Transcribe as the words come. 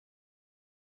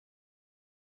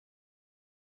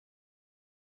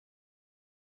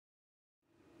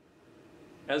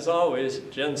As always,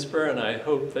 Jen Spur and I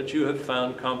hope that you have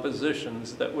found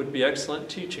compositions that would be excellent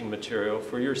teaching material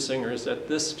for your singers at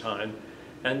this time,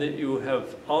 and that you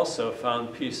have also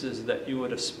found pieces that you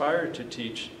would aspire to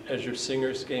teach as your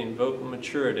singers gain vocal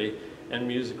maturity and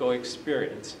musical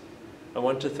experience. I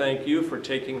want to thank you for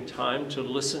taking time to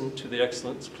listen to the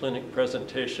Excellence Clinic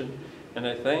presentation, and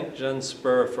I thank Jen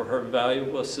Spur for her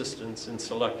valuable assistance in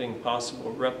selecting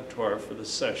possible repertoire for the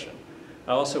session.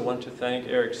 I also want to thank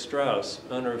Eric Strauss,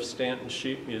 owner of Stanton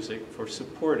Sheet Music, for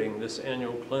supporting this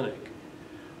annual clinic.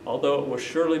 Although it will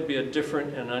surely be a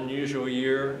different and unusual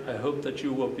year, I hope that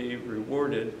you will be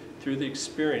rewarded through the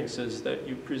experiences that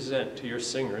you present to your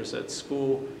singers at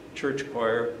school, church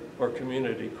choir, or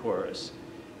community chorus.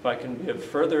 If I can be of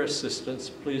further assistance,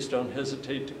 please don't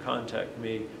hesitate to contact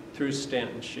me through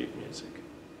Stanton Sheet Music.